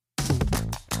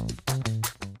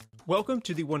Welcome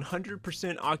to the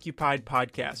 100% Occupied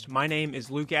podcast. My name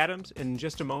is Luke Adams, and in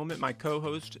just a moment, my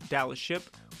co-host, Dallas Ship,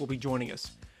 will be joining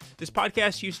us. This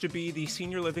podcast used to be the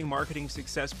Senior Living Marketing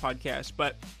Success podcast,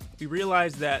 but we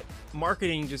realized that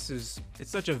marketing it's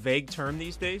such a vague term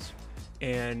these days.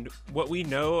 And what we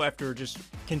know after just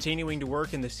continuing to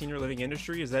work in the senior living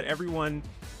industry is that everyone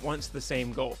wants the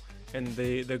same goal. And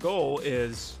the goal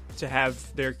is to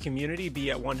have their community be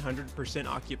at 100%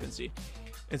 occupancy.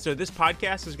 And so this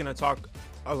podcast is going to talk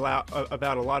about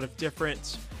a lot of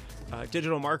different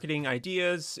digital marketing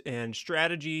ideas and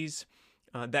strategies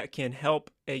that can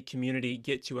help a community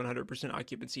get to 100%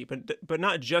 occupancy. But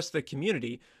not just the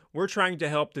community. We're trying to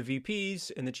help the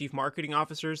VPs and the chief marketing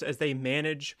officers as they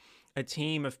manage a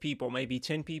team of people, maybe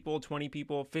 10 people, 20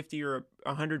 people, 50 or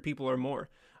 100 people or more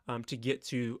to get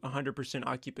to 100%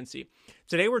 occupancy.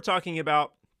 Today we're talking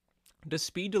about, does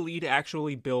speed to lead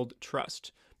actually build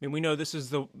trust? I mean, we know this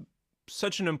is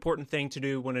such an important thing to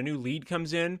do when a new lead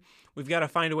comes in. We've got to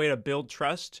find a way to build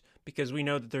trust because we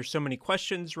know that there's so many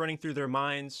questions running through their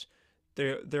minds.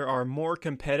 There are more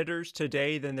competitors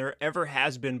today than there ever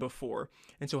has been before.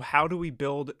 And so how do we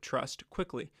build trust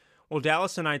quickly? Well,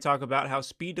 Dallas and I talk about how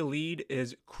speed to lead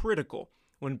is critical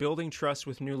when building trust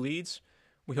with new leads.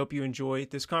 We hope you enjoy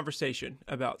this conversation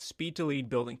about speed to lead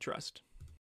building trust.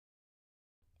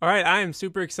 All right, I am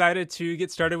super excited to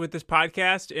get started with this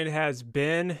podcast. It has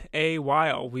been a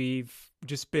while. We've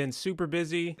just been super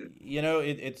busy. You know,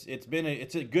 it's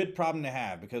a good problem to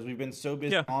have because we've been so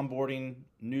busy onboarding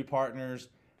new partners,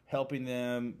 helping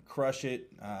them crush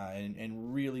it,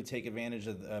 and really take advantage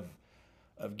of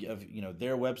you know,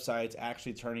 their websites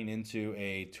actually turning into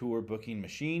a tour booking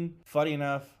machine. Funny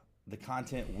enough, the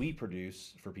content we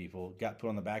produce for people got put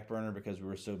on the back burner because we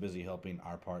were so busy helping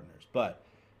our partners. But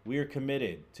we are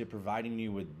committed to providing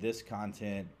you with this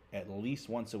content at least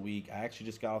once a week. I actually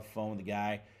just got off the phone with the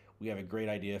guy. We have a great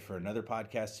idea for another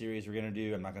podcast series we're going to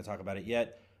do. I'm not going to talk about it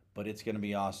yet, but it's going to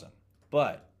be awesome.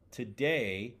 But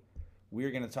today, we're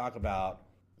going to talk about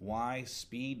why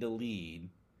speed to lead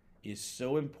is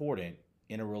so important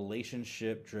in a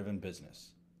relationship-driven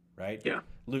business, right? Yeah.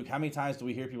 Luke, how many times do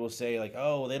we hear people say, like,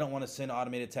 oh, they don't want to send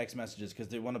automated text messages because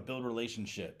they want to build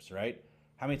relationships, right?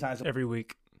 How many times? Every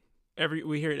week.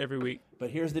 We hear it every week. But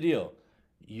here's the deal.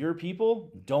 Your people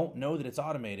don't know that it's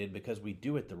automated because we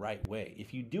do it the right way.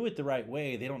 If you do it the right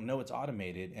way, they don't know it's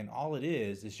automated. And all it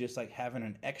is just like having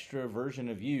an extra version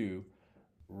of you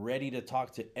ready to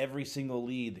talk to every single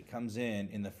lead that comes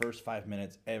in the first 5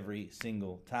 minutes every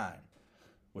single time,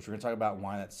 which we're going to talk about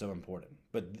why that's so important.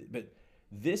 But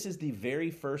this is the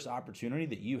very first opportunity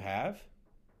that you have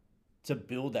to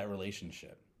build that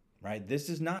relationship, right? This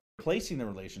is not replacing the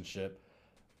relationship.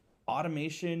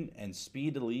 Automation and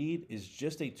speed to lead is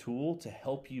just a tool to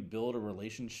help you build a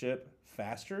relationship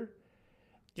faster.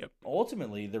 Yep.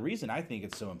 Ultimately, the reason I think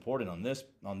it's so important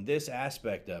on this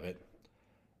aspect of it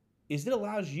is it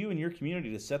allows you and your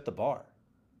community to set the bar,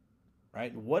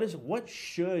 right? What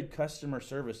should customer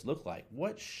service look like?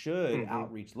 What should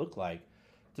outreach look like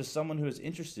to someone who is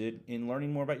interested in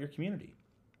learning more about your community,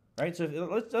 right? So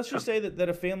let's just say that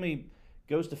a family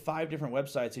goes to 5 different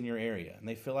websites in your area and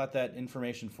they fill out that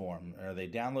information form or they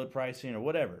download pricing or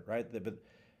whatever, right? But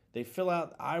they fill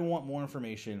out, I want more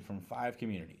information from 5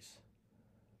 communities.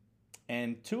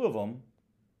 And 2 of them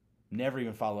never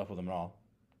even follow up with them at all.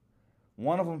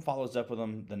 1 of them follows up with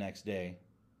them the next day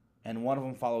and 1 of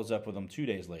them follows up with them 2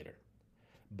 days later.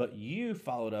 But you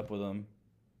followed up with them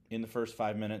in the first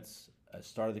 5 minutes,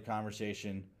 started the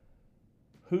conversation.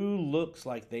 Who looks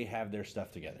like they have their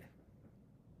stuff together?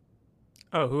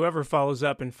 Oh, whoever follows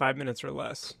up in 5 minutes or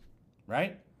less.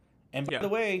 Right? And by the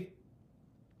way,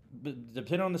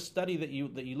 depending on the study that you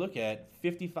look at,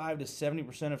 55 to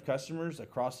 70% of customers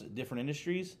across different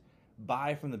industries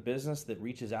buy from the business that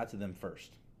reaches out to them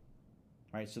first.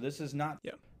 Right? So this is not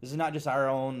just our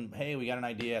own, hey, we got an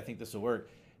idea, I think this will work.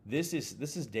 This is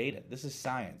data. This is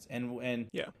science. And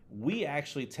we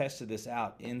actually tested this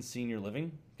out in senior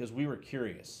living because we were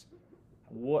curious.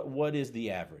 What is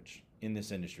the average in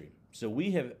this industry? So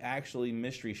we have actually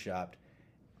mystery shopped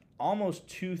almost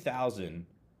 2,000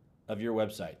 of your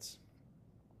websites.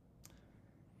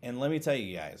 And let me tell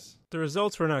you guys, the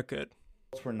results were not good.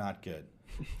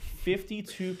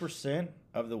 52%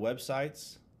 of the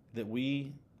websites that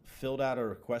we filled out a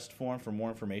request form for more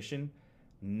information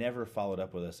never followed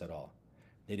up with us at all.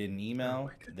 They didn't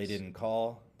email, they didn't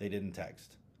call, they didn't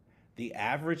text. The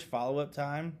average follow-up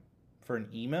time for an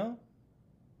email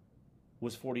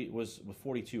was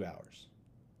 42 hours,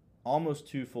 almost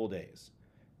 2 full days.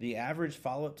 The average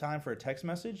follow-up time for a text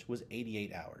message was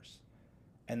 88 hours.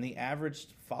 And the average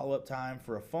follow-up time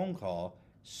for a phone call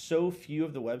so few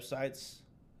of the websites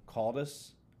called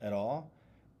us at all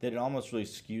that it almost really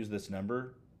skews this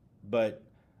number. But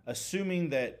assuming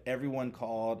that everyone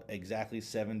called exactly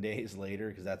 7 days later,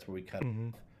 because that's where we cut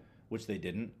off, which they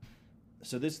didn't.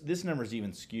 So this number is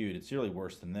even skewed. It's really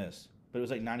worse than this. But it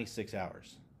was like 96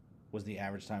 hours was the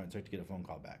average time it took to get a phone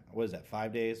call back. What is that?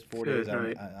 5 days? 4 days?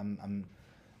 Right.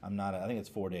 I'm not. I think it's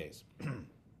 4 days.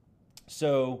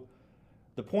 So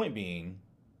the point being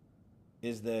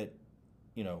is that,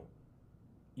 you know,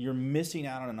 you're missing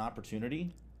out on an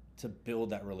opportunity to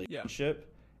build that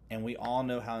relationship, and we all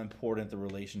know how important the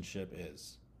relationship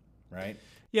is, right?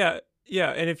 Yeah.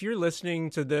 And if you're listening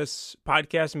to this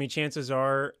podcast, I mean, chances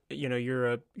are, you know,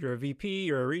 you're a VP,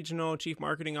 you're a regional chief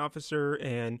marketing officer,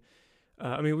 and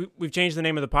I mean, we've changed the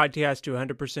name of the podcast to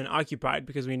 100% Occupied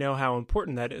because we know how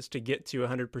important that is to get to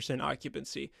 100%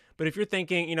 occupancy. But if you're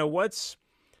thinking, you know, what's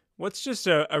just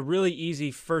a really easy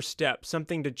first step,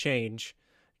 something to change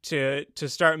to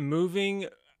start moving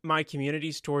my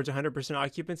communities towards 100%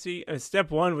 occupancy,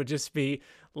 step one would just be,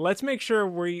 let's make sure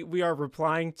we are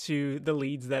replying to the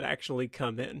leads that actually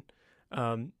come in.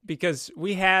 Because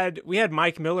we had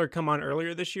Mike Miller come on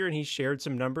earlier this year, and he shared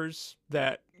some numbers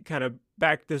that kind of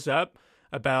backed this up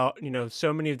about, you know,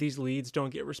 so many of these leads don't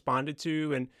get responded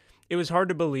to, and it was hard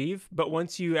to believe. But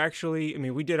once you actually, I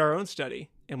mean, we did our own study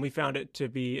and we found it to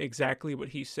be exactly what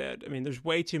he said. I mean, there's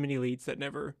way too many leads that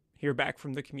never hear back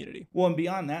from the community. Well, and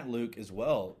beyond that, Luke, as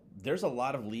well, there's a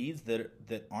lot of leads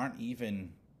that aren't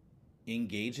even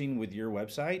engaging with your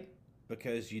website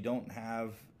because you don't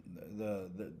have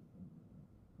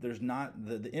there's not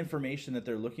the information that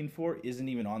they're looking for isn't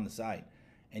even on the site,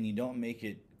 and you don't make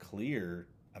it clear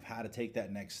of how to take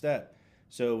that next step.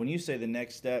 So when you say the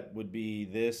next step would be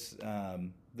this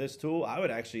tool, I would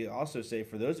actually also say,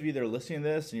 for those of you that are listening to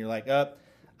this and you're like, I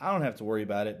don't have to worry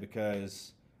about it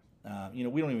because you know,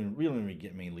 we don't even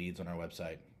get many leads on our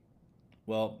website.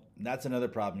 Well, that's another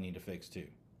problem you need to fix too,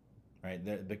 right?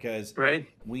 Because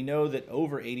we know that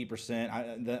over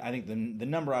 80%, I think the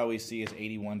number I always see is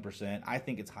 81%. I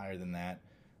think it's higher than that.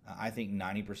 I think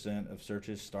 90% of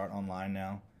searches start online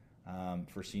now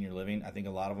for senior living. I think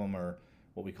a lot of them are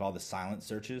what we call the silent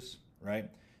searches, right?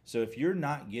 So if you're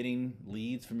not getting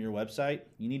leads from your website,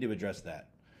 you need to address that.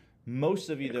 Most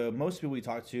people we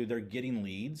talk to, they're getting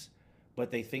leads,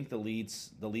 but they think the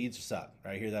leads suck.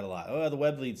 Right? I hear that a lot. Oh, the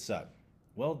web leads suck.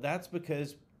 Well, that's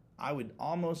because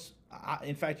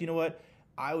in fact, you know what?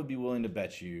 I would be willing to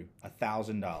bet you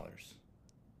 $1,000.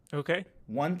 Okay.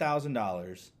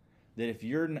 $1,000 that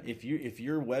if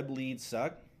your web leads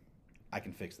suck, I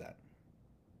can fix that.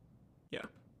 Yeah.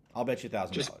 I'll bet you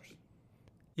 $1,000.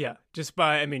 Yeah. Just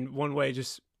by, I mean, one way,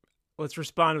 just let's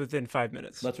respond within 5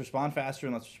 minutes. Let's respond faster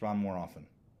and let's respond more often.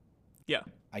 Yeah.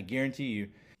 I guarantee you.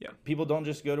 Yeah. People don't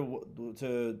just go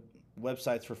to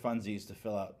websites for funsies to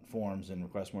fill out forms and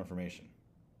request more information,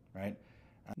 right?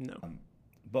 No.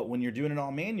 But when you're doing it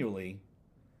all manually,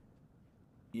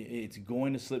 it's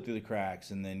going to slip through the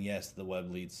cracks. And then, yes, the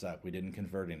web leads suck. We didn't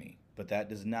convert any. But that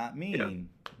does not mean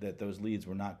that those leads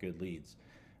were not good leads.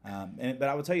 But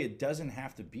I will tell you, it doesn't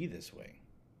have to be this way.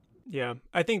 Yeah,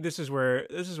 I think this is where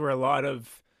a lot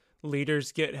of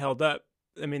leaders get held up.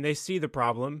 I mean, they see the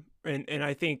problem, and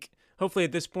I think hopefully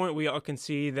at this point we all can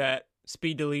see that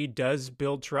speed to lead does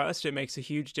build trust. It makes a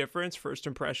huge difference. First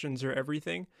impressions are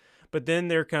everything. But then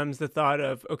there comes the thought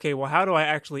of, okay, well, how do I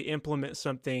actually implement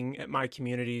something at my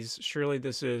communities? Surely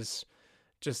this is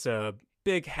just a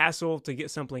big hassle to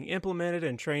get something implemented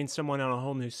and train someone on a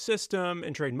whole new system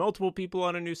and train multiple people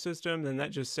on a new system. Then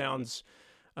that just sounds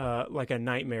like a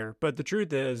nightmare. But the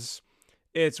truth is,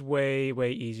 it's way,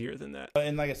 way easier than that.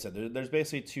 And like I said, there's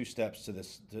basically two steps to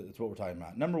this. That's what we're talking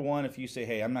about. Number one, if you say,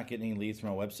 hey, I'm not getting any leads from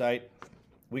our website,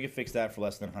 we can fix that for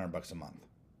less than $100 a month,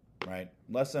 right?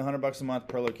 Less than $100 a month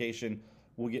per location,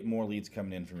 we'll get more leads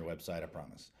coming in from your website, I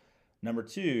promise. Number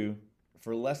two,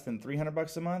 for less than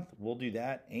 $300 a month, we'll do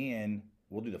that, and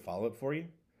we'll do the follow-up for you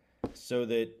so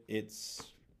that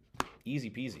it's easy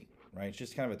peasy, right? It's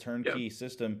just kind of a turnkey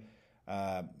system.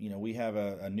 We have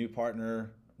a new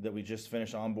partner that we just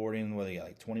finished onboarding, where they got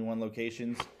like 21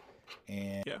 locations,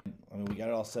 and I mean, we got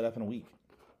it all set up in a week,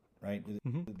 right?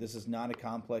 Mm-hmm. This is not a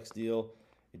complex deal.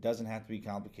 It doesn't have to be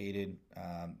complicated.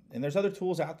 And there's other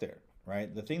tools out there,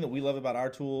 right? The thing that we love about our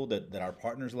tool, that our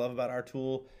partners love about our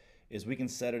tool, is we can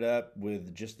set it up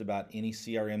with just about any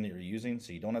CRM that you're using.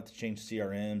 So you don't have to change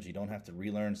CRMs. You don't have to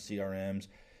relearn CRMs.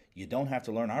 You don't have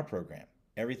to learn our program.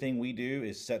 Everything we do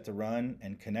is set to run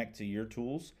and connect to your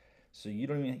tools. So you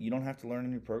don't have to learn a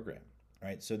new program,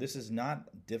 right? So this is not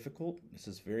difficult. This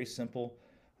is very simple.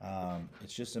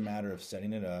 It's just a matter of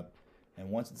setting it up. And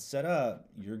once it's set up,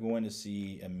 you're going to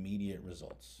see immediate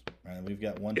results. Right? We've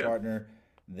got one Yeah. partner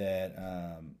that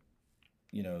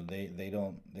they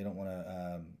don't want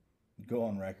to go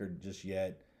on record just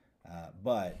yet,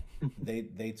 but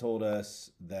they told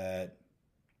us that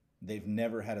they've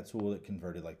never had a tool that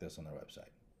converted like this on their website.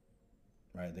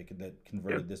 Right? That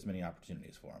converted this many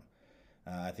opportunities for them.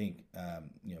 I think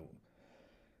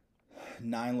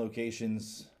 9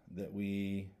 locations that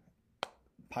we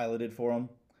piloted for them,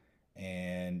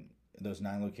 and those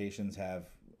 9 locations have,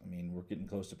 we're getting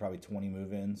close to probably 20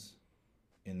 move-ins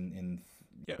in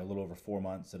a little over 4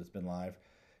 months that it's been live.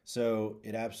 So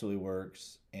it absolutely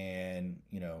works. And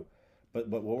but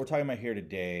what we're talking about here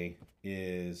today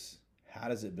is, how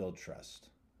does it build trust,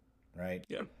 right?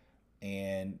 Yeah.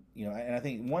 And and I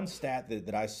think one stat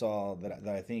that I saw that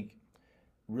I think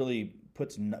really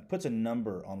puts a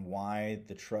number on why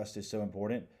the trust is so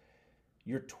important.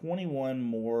 You're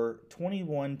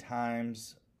 21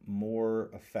 times more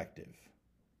effective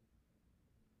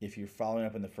if you're following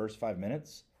up in the first 5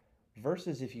 minutes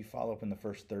versus if you follow up in the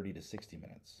first 30 to 60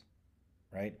 minutes,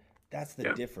 right? That's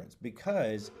the difference,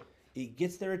 because it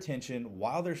gets their attention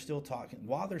while they're still talking,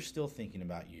 while they're still thinking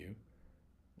about you,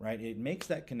 right? It makes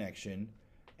that connection,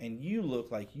 and you look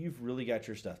like you've really got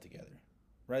your stuff together,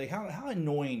 right? How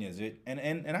annoying is it? And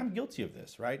I'm guilty of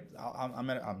this, right?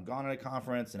 I'm gone at a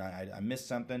conference and I missed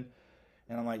something,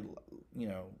 and I'm like,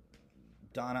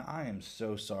 Donna, I am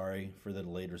so sorry for the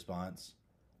delayed response,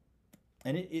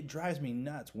 and it drives me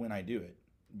nuts when I do it,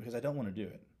 because I don't want to do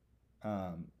it.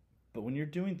 But when you're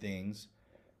doing things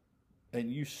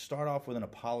and you start off with an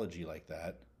apology like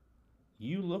that,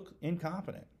 you look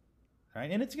incompetent, right?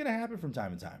 And it's going to happen from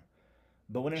time to time.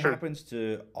 But when it happens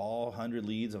to all 100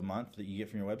 leads a month that you get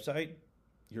from your website,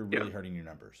 you're really hurting your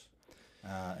numbers.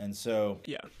 And so,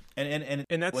 and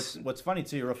that's what's funny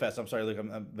too, real fast. I'm sorry, Luke,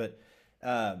 but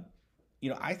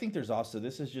I think there's also,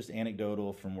 this is just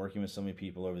anecdotal from working with so many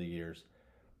people over the years,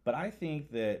 but I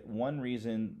think that one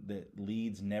reason that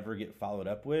leads never get followed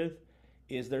up with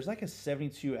is there's like a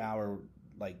 72-hour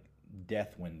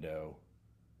death window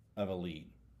of a lead,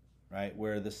 right?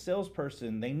 Where the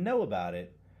salesperson, they know about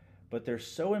it, but they're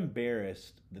so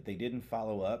embarrassed that they didn't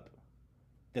follow up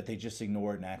that they just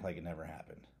ignore it and act like it never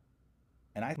happened.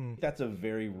 And I think that's a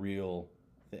very real,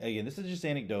 again, this is just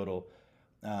anecdotal.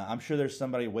 I'm sure there's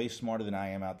somebody way smarter than I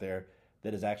am out there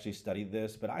that has actually studied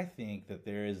this, but I think that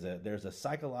there's a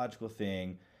psychological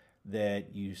thing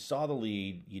that you saw the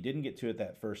lead, you didn't get to it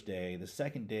that first day. The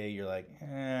second day you're like,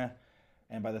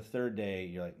 and by the third day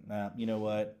you're like, nah, you know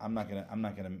what? I'm not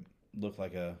gonna look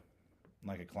like a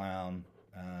clown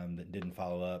that didn't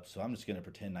follow up. So I'm just gonna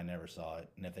pretend I never saw it.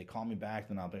 And if they call me back,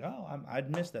 then I'll be,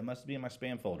 I'd missed that. Must be in my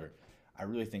spam folder. I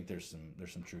really think there's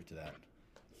some truth to that.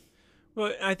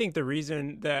 Well, I think the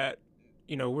reason that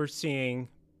we're seeing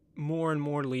more and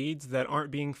more leads that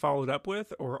aren't being followed up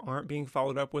with, or aren't being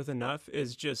followed up with enough,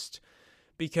 is just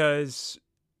because,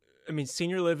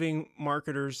 senior living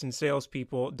marketers and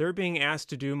salespeople, they're being asked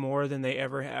to do more than they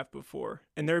ever have before.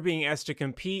 And they're being asked to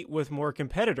compete with more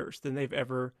competitors than they've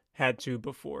ever had to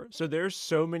before. So there's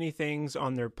so many things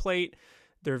on their plate.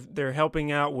 They're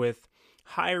helping out with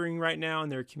hiring right now in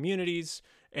their communities,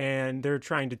 and they're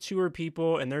trying to tour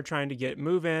people, and they're trying to get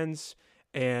move-ins.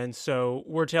 And so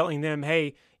we're telling them,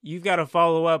 hey, you've got to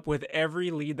follow up with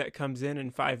every lead that comes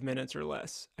in 5 minutes or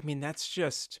less. That's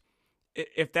just,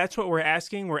 if that's what we're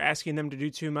asking them to do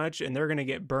too much, and they're going to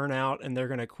get burnt out, and they're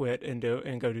going to quit and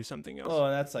go do something else. Oh,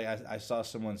 and that's like, I saw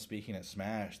someone speaking at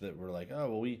Smash that were like, oh,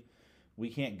 well, we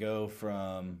can't go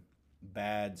from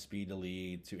bad speed to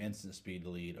lead to instant speed to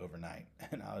lead overnight.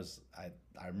 And I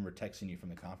remember texting you from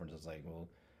the conference. I was like, well,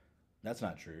 that's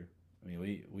not true.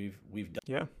 We've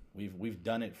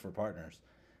done it for partners.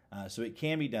 So it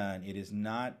can be done. It's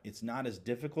not as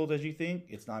difficult as you think.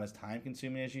 It's not as time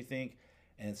consuming as you think,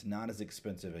 and it's not as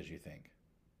expensive as you think.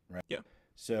 Right. Yeah.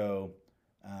 So,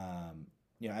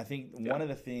 I think one of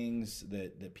the things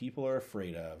that people are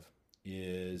afraid of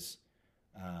is,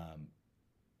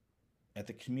 at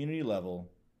the community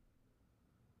level,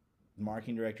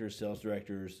 marketing directors, sales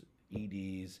directors,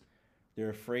 EDs, they're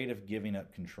afraid of giving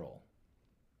up control.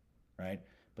 Right.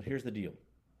 But here's the deal.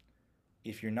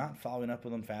 If you're not following up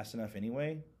with them fast enough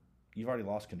anyway, you've already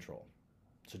lost control.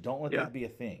 So don't let that be a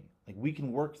thing. Like, we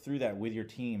can work through that with your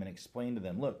team and explain to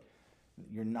them, look,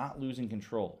 you're not losing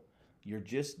control. You're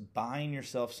just buying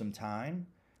yourself some time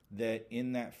that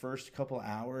in that first couple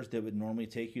hours that would normally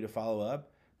take you to follow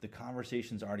up, the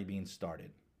conversation's already being started,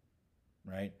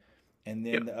 right? And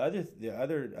then the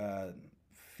other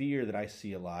fear that I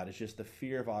see a lot is just the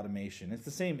fear of automation. It's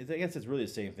the same. I guess it's really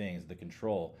the same thing as the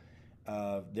control.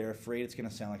 They're afraid it's going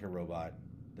to sound like a robot.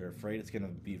 They're afraid it's going to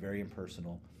be very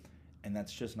impersonal, and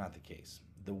that's just not the case.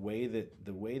 The way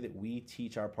that we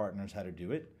teach our partners how to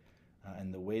do it,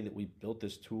 and the way that we built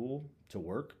this tool to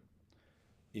work,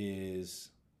 is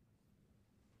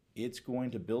it's going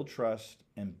to build trust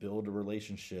and build a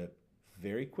relationship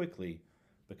very quickly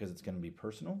because it's going to be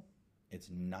personal. It's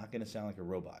not going to sound like a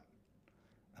robot.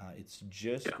 It's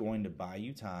just going to buy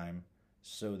you time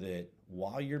so that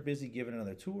while you're busy giving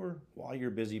another tour, while you're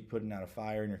busy putting out a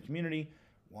fire in your community,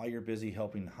 while you're busy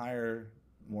helping hire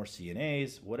more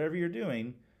CNAs, whatever you're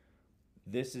doing,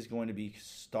 this is going to be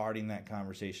starting that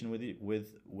conversation with you,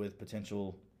 with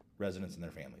potential residents and their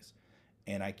families.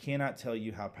 And I cannot tell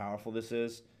you how powerful this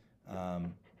is,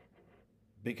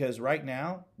 because right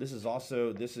now this is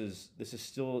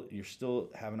still, you're still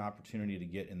have an opportunity to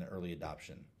get in the early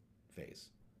adoption phase,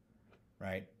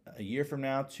 right? A year from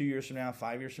now, 2 years from now,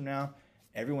 5 years from now,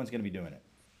 everyone's going to be doing it,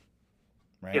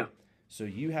 right? Yeah. So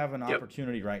you have an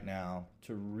opportunity right now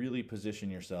to really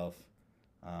position yourself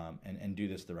and do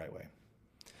this the right way.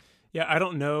 Yeah, I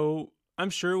don't know. I'm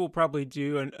sure we'll probably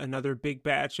do another big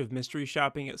batch of mystery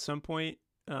shopping at some point.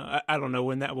 I don't know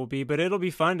when that will be, but it'll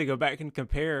be fun to go back and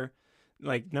compare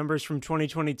like numbers from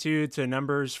 2022 to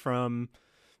numbers from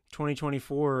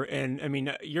 2024. And I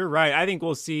mean, you're right. I think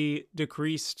we'll see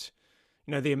decreased,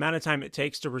 the amount of time it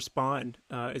takes to respond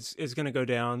is going to go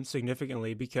down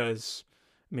significantly because,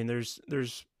 I mean, there's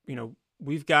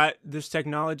we've got this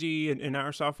technology in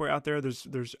our software out there.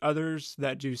 There's others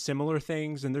that do similar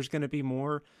things, and there's going to be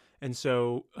more. And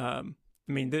so,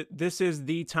 this is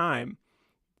the time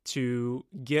to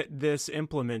get this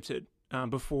implemented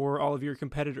before all of your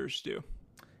competitors do.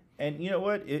 And you know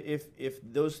what? If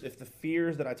the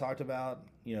fears that I talked about,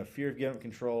 fear of giving up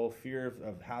control, fear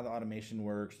of how the automation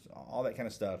works, all that kind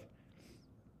of stuff,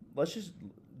 let's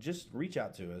just reach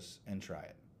out to us and try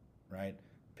it, right?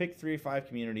 Pick 3 or 5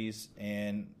 communities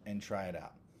and try it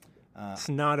out. It's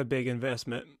not a big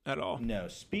investment at all. No.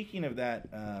 Speaking of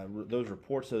that, those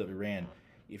reports that we ran,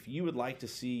 if you would like to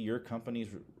see your company's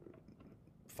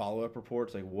follow-up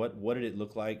reports, like what did it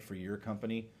look like for your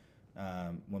company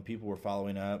when people were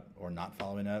following up or not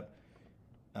following up,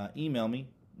 email me,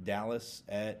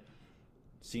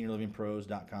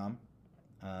 dallas@seniorlivingpros.com,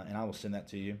 and I will send that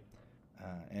to you.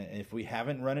 And if we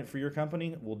haven't run it for your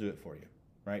company, we'll do it for you,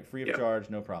 right? Free of charge,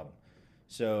 no problem.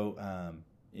 So,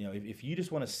 if you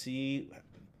just want to see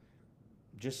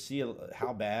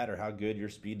how bad or how good your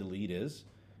speed to lead is,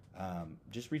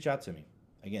 just reach out to me.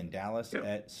 Again,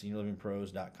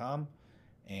 Dallas@seniorlivingpros.com,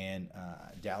 and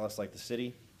Dallas, like the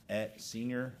city,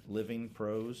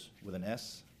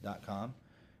 @seniorlivingpros.com,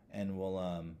 and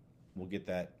we'll get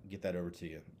that over to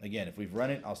you. Again, if we've run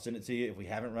it, I'll send it to you. If we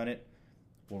haven't run it,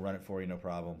 we'll run it for you, no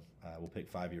problem. We'll pick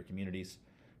 5 of your communities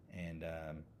and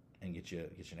get you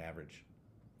an average.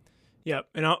 Yeah,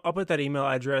 and I'll put that email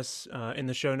address in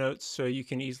the show notes so you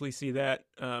can easily see that.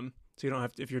 So you don't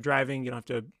have to, if you're driving, you don't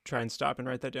have to try and stop and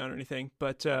write that down or anything.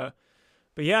 But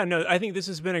yeah, no, I think this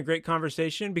has been a great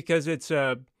conversation because it's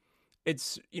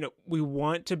we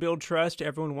want to build trust.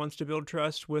 Everyone wants to build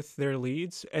trust with their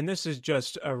leads, and this is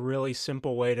just a really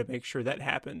simple way to make sure that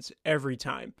happens every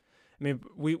time. I mean,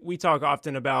 we talk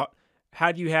often about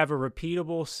how do you have a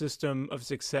repeatable system of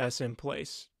success in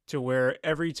place to where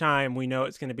every time we know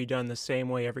it's going to be done the same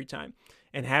way every time.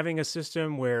 And having a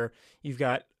system where you've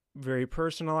got very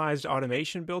personalized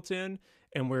automation built in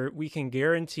and where we can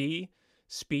guarantee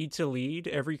speed to lead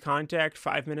every contact,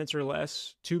 5 minutes or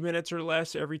less, 2 minutes or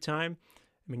less every time.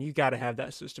 I mean, you got to have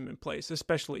that system in place,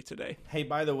 especially today. Hey,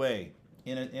 by the way,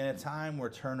 in a time where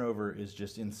turnover is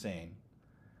just insane,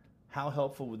 how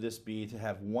helpful would this be to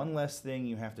have one less thing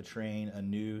you have to train a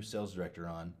new sales director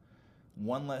on,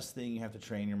 one less thing you have to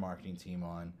train your marketing team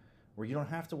on, where you don't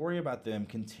have to worry about them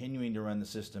continuing to run the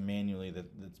system manually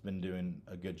that's been doing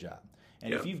a good job.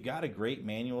 And if you've got a great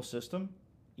manual system,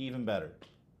 even better.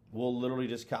 We'll literally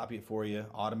just copy it for you,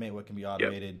 automate what can be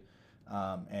automated,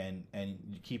 and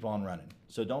keep on running.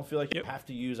 So don't feel like you have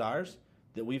to use ours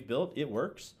that we've built. It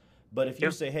works. But if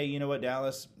you say, hey, you know what,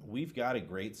 Dallas, we've got a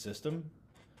great system,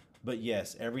 but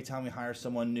yes, every time we hire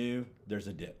someone new, there's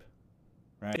a dip,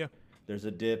 right? Yeah. There's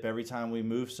a dip. Every time we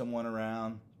move someone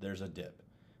around, there's a dip.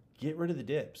 Get rid of the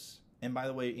dips. And by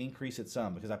the way, increase it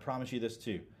some, because I promise you this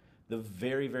too. The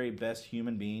very, very best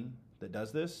human being that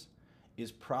does this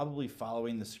is probably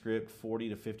following the script 40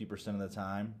 to 50% of the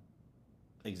time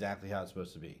exactly how it's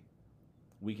supposed to be.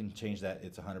 We can change that.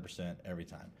 It's 100% every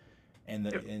time. And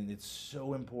it's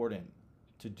so important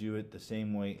to do it the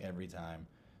same way every time.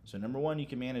 So number one, you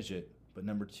can manage it. But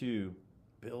number two,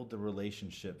 build the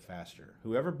relationship faster.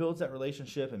 Whoever builds that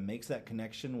relationship and makes that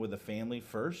connection with a family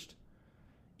first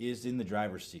is in the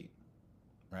driver's seat.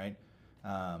 right?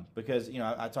 Because,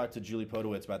 I talked to Julie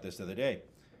Podowitz about this the other day.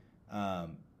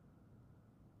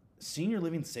 Senior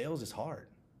living sales is hard,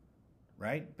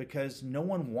 right? Because no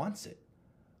one wants it.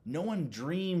 No one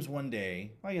dreams one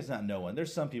day. Well, I guess not no one.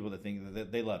 There's some people that think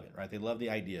that they love it, right? They love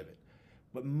the idea of it.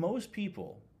 But most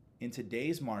people in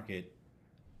today's market,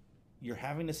 you're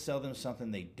having to sell them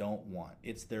something they don't want.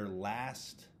 It's their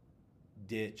last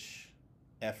ditch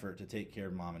effort to take care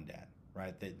of mom and dad,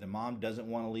 right? The mom doesn't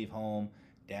want to leave home.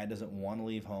 Dad doesn't want to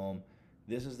leave home.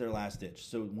 This is their last ditch.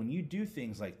 So when you do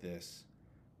things like this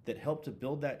that help to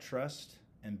build that trust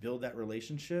and build that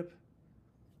relationship,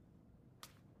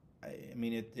 I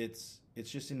mean, it's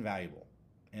just invaluable,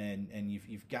 and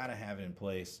you've got to have it in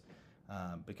place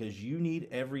because you need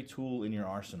every tool in your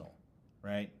arsenal,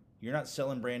 right? You're not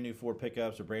selling brand new Ford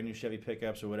pickups or brand new Chevy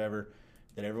pickups or whatever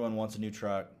that everyone wants a new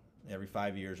truck every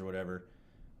 5 years or whatever.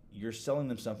 You're selling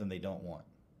them something they don't want,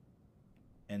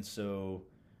 and so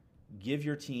give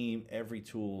your team every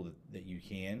tool that you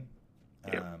can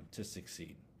to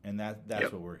succeed, and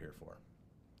that's what we're here for.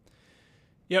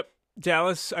 Yep,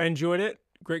 Dallas, I enjoyed it.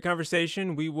 Great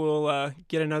conversation. We will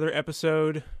get another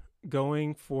episode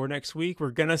going for next week. We're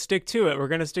going to stick to it. We're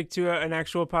going to stick to an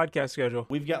actual podcast schedule.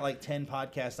 We've got like 10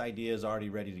 podcast ideas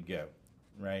already ready to go,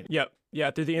 right? Yep.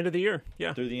 Yeah, through the end of the year.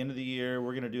 Yeah. Through the end of the year,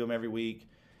 we're going to do them every week.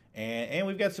 And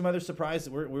we've got some other surprises.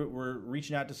 We're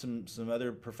reaching out to some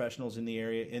other professionals in the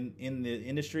area, in the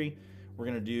industry. We're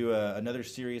going to do another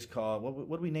series called,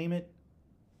 what do we name it?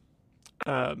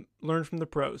 Learn from the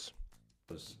pros.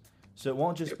 So it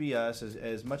won't just be us.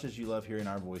 As much as you love hearing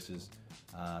our voices,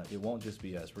 it won't just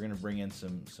be us. We're going to bring in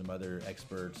some other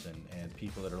experts and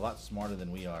people that are a lot smarter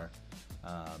than we are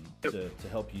to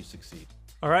help you succeed.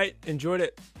 All right. Enjoyed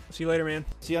it. See you later, man.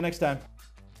 See you next time.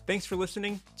 Thanks for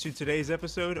listening to today's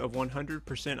episode of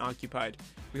 100% Occupied.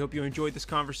 We hope you enjoyed this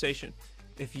conversation.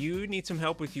 If you need some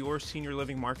help with your senior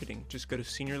living marketing, just go to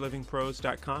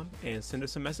seniorlivingpros.com and send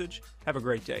us a message. Have a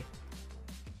great day.